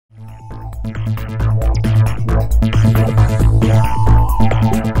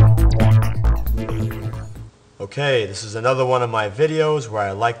Okay, this is another one of my videos where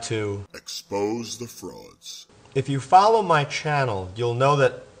I like to expose the frauds. If you follow my channel, you'll know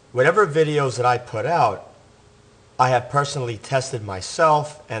that whatever videos that I put out, I have personally tested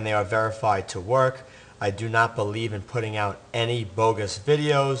myself and they are verified to work. I do not believe in putting out any bogus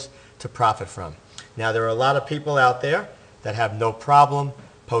videos to profit from. Now, there are a lot of people out there that have no problem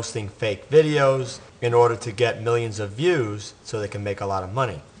posting fake videos in order to get millions of views so they can make a lot of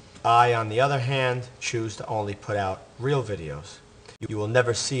money. I, on the other hand, choose to only put out real videos. You will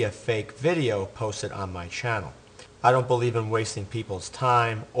never see a fake video posted on my channel. I don't believe in wasting people's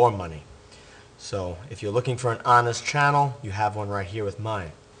time or money. So if you're looking for an honest channel, you have one right here with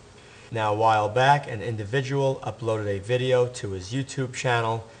mine. Now, a while back, an individual uploaded a video to his YouTube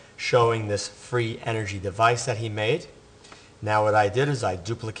channel showing this free energy device that he made. Now what I did is I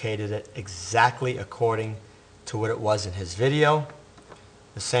duplicated it exactly according to what it was in his video.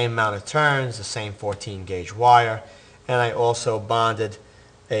 The same amount of turns, the same 14 gauge wire, and I also bonded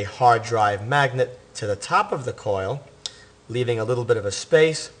a hard drive magnet to the top of the coil, leaving a little bit of a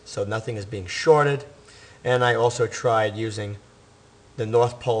space so nothing is being shorted. And I also tried using the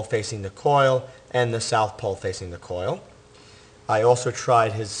north pole facing the coil and the south pole facing the coil. I also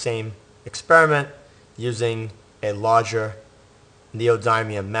tried his same experiment using a larger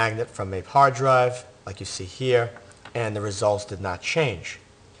neodymium magnet from a hard drive, like you see here, and the results did not change.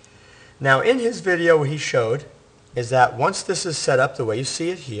 Now, in his video, what he showed is that once this is set up the way you see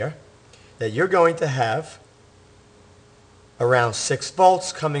it here, that you're going to have around 6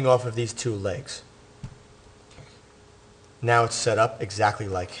 volts coming off of these two legs. Now it's set up exactly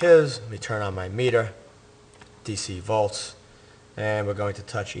like his. Let me turn on my meter, DC volts, and we're going to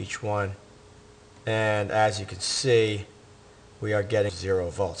touch each one. And as you can see, we are getting 0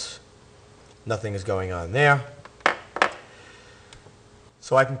 volts. Nothing is going on there.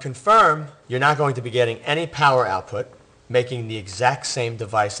 So I can confirm you're not going to be getting any power output making the exact same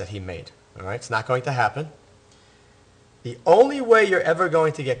device that he made. All right, it's not going to happen. The only way you're ever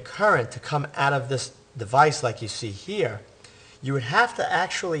going to get current to come out of this device like you see here, you would have to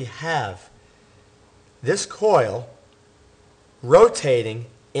actually have this coil rotating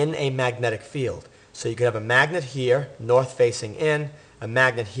in a magnetic field. So you could have a magnet here, north facing in, a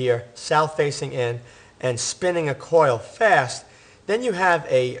magnet here, south facing in, and spinning a coil fast. Then you have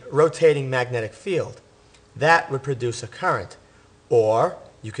a rotating magnetic field. That would produce a current. Or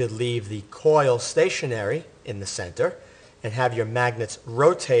you could leave the coil stationary in the center and have your magnets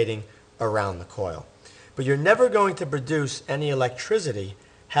rotating around the coil. But you're never going to produce any electricity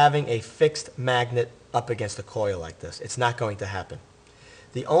having a fixed magnet up against a coil like this. It's not going to happen.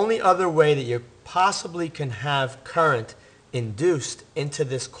 The only other way that you possibly can have current induced into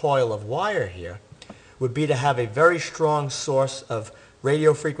this coil of wire here would be to have a very strong source of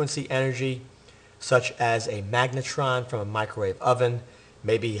radio frequency energy, such as a magnetron from a microwave oven.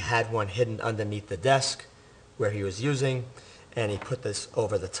 Maybe he had one hidden underneath the desk where he was using, and he put this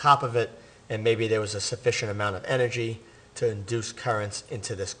over the top of it, and maybe there was a sufficient amount of energy to induce currents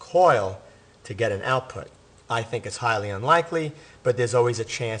into this coil to get an output. I think it's highly unlikely, but there's always a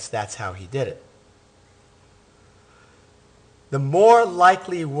chance that's how he did it. The more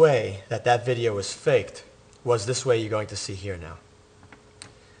likely way that that video was faked was this way you're going to see here now.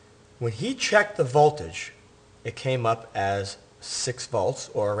 When he checked the voltage, it came up as 6 volts,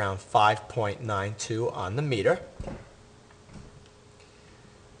 or around 5.92 on the meter.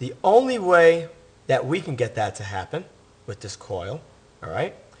 The only way that we can get that to happen with this coil, all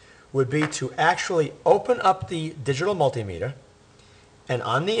right, would be to actually open up the digital multimeter, and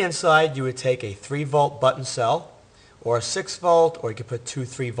on the inside you would take a 3-volt button cell or a 6-volt, or you could put 2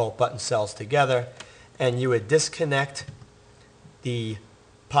 3-volt button cells together, and you would disconnect the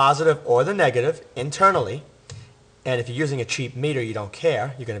positive or the negative internally. And if you're using a cheap meter, you don't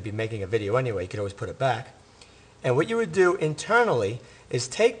care. You're going to be making a video anyway. You could always put it back. And what you would do internally is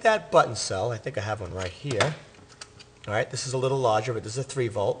take that button cell. I think I have one right here. All right, this is a little larger, but this is a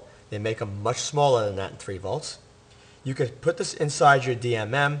 3-volt. They make them much smaller than that in 3 volts. You could put this inside your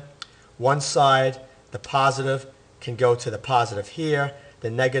DMM. One side, the positive, can go to the positive here.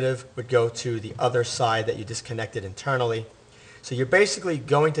 The negative would go to the other side that you disconnected internally. So you're basically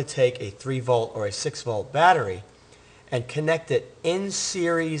going to take a 3-volt or a 6-volt battery and connect it in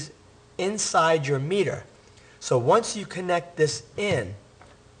series inside your meter. So once you connect this in,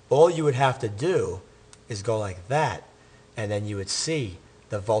 all you would have to do is go like that, and then you would see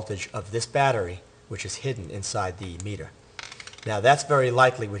the voltage of this battery, which is hidden inside the meter. Now that's very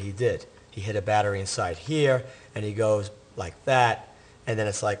likely what he did. He hid a battery inside here, and he goes like that, And then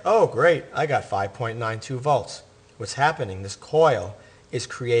it's like, oh great, I got 5.92 volts. What's happening, this coil is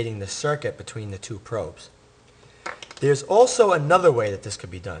creating the circuit between the two probes. There's also another way that this could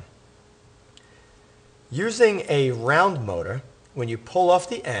be done. Using a round motor, when you pull off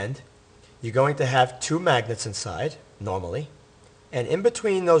the end, you're going to have two magnets inside, normally, and in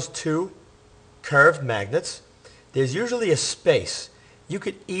between those two curved magnets, there's usually a space. You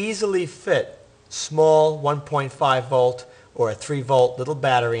could easily fit small 1.5 volt or a 3 volt little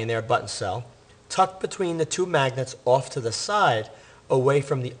battery in there, button cell, tucked between the two magnets off to the side away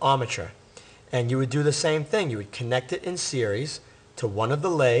from the armature. And you would do the same thing. You would connect it in series to one of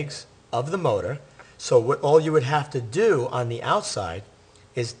the legs of the motor. So all you would have to do on the outside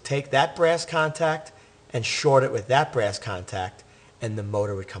is take that brass contact and short it with that brass contact, and the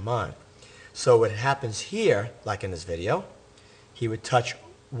motor would come on. So what happens here, like in this video, he would touch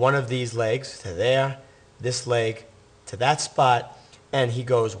one of these legs to there, this leg to that spot, and he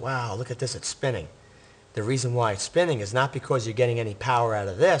goes, wow, look at this, it's spinning. The reason why it's spinning is not because you're getting any power out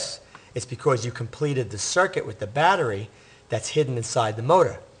of this, it's because you completed the circuit with the battery that's hidden inside the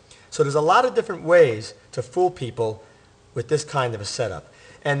motor. So there's a lot of different ways to fool people with this kind of a setup.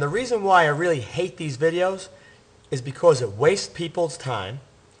 And the reason why I really hate these videos is because it wastes people's time,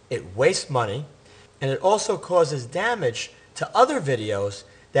 it wastes money, and it also causes damage to other videos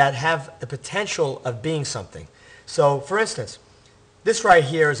that have the potential of being something. So for instance, this right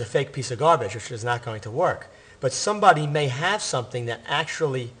here is a fake piece of garbage which is not going to work. But somebody may have something that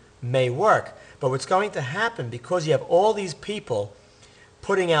actually may work. But what's going to happen, because you have all these people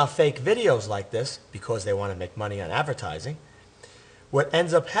putting out fake videos like this because they want to make money on advertising, what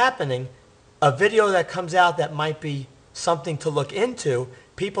ends up happening, a video that comes out that might be something to look into,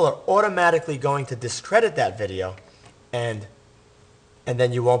 people are automatically going to discredit that video, and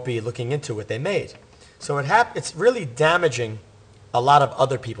then you won't be looking into what they made. So it's really damaging a lot of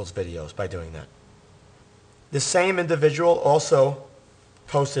other people's videos by doing that. The same individual also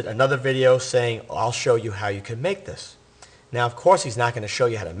posted another video saying, I'll show you how you can make this. Now, of course, he's not going to show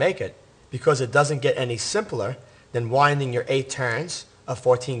you how to make it because it doesn't get any simpler than winding your 8 turns of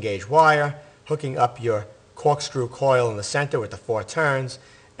 14 gauge wire, hooking up your corkscrew coil in the center with the 4 turns,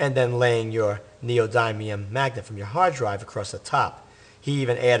 and then laying your neodymium magnet from your hard drive across the top. He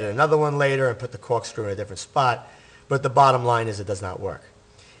even added another one later and put the corkscrew in a different spot, but the bottom line is it does not work.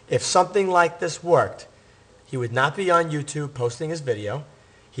 If something like this worked, he would not be on YouTube posting his video.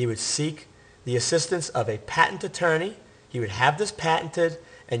 He would seek the assistance of a patent attorney. He would have this patented,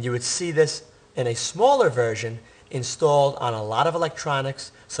 and you would see this in a smaller version installed on a lot of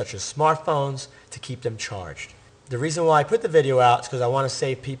electronics, such as smartphones, to keep them charged. The reason why I put the video out is because I want to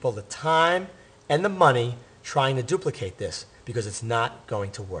save people the time and the money trying to duplicate this, because it's not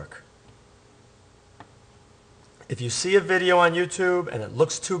going to work. If you see a video on YouTube and it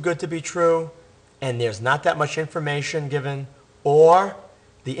looks too good to be true, and there's not that much information given, or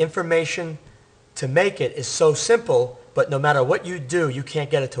the information to make it is so simple, but no matter what you do, you can't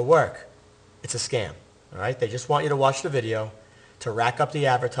get it to work, it's a scam. All right? They just want you to watch the video to rack up the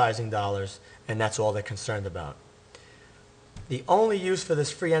advertising dollars, and that's all they're concerned about. The only use for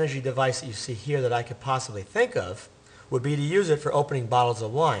this free energy device that you see here that I could possibly think of would be to use it for opening bottles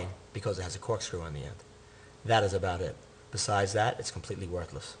of wine because it has a corkscrew on the end. That is about it. Besides that, it's completely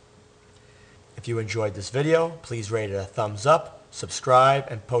worthless. If you enjoyed this video, please rate it a thumbs up, subscribe,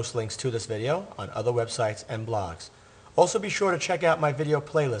 and post links to this video on other websites and blogs. Also be sure to check out my video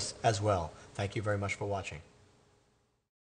playlist as well. Thank you very much for watching.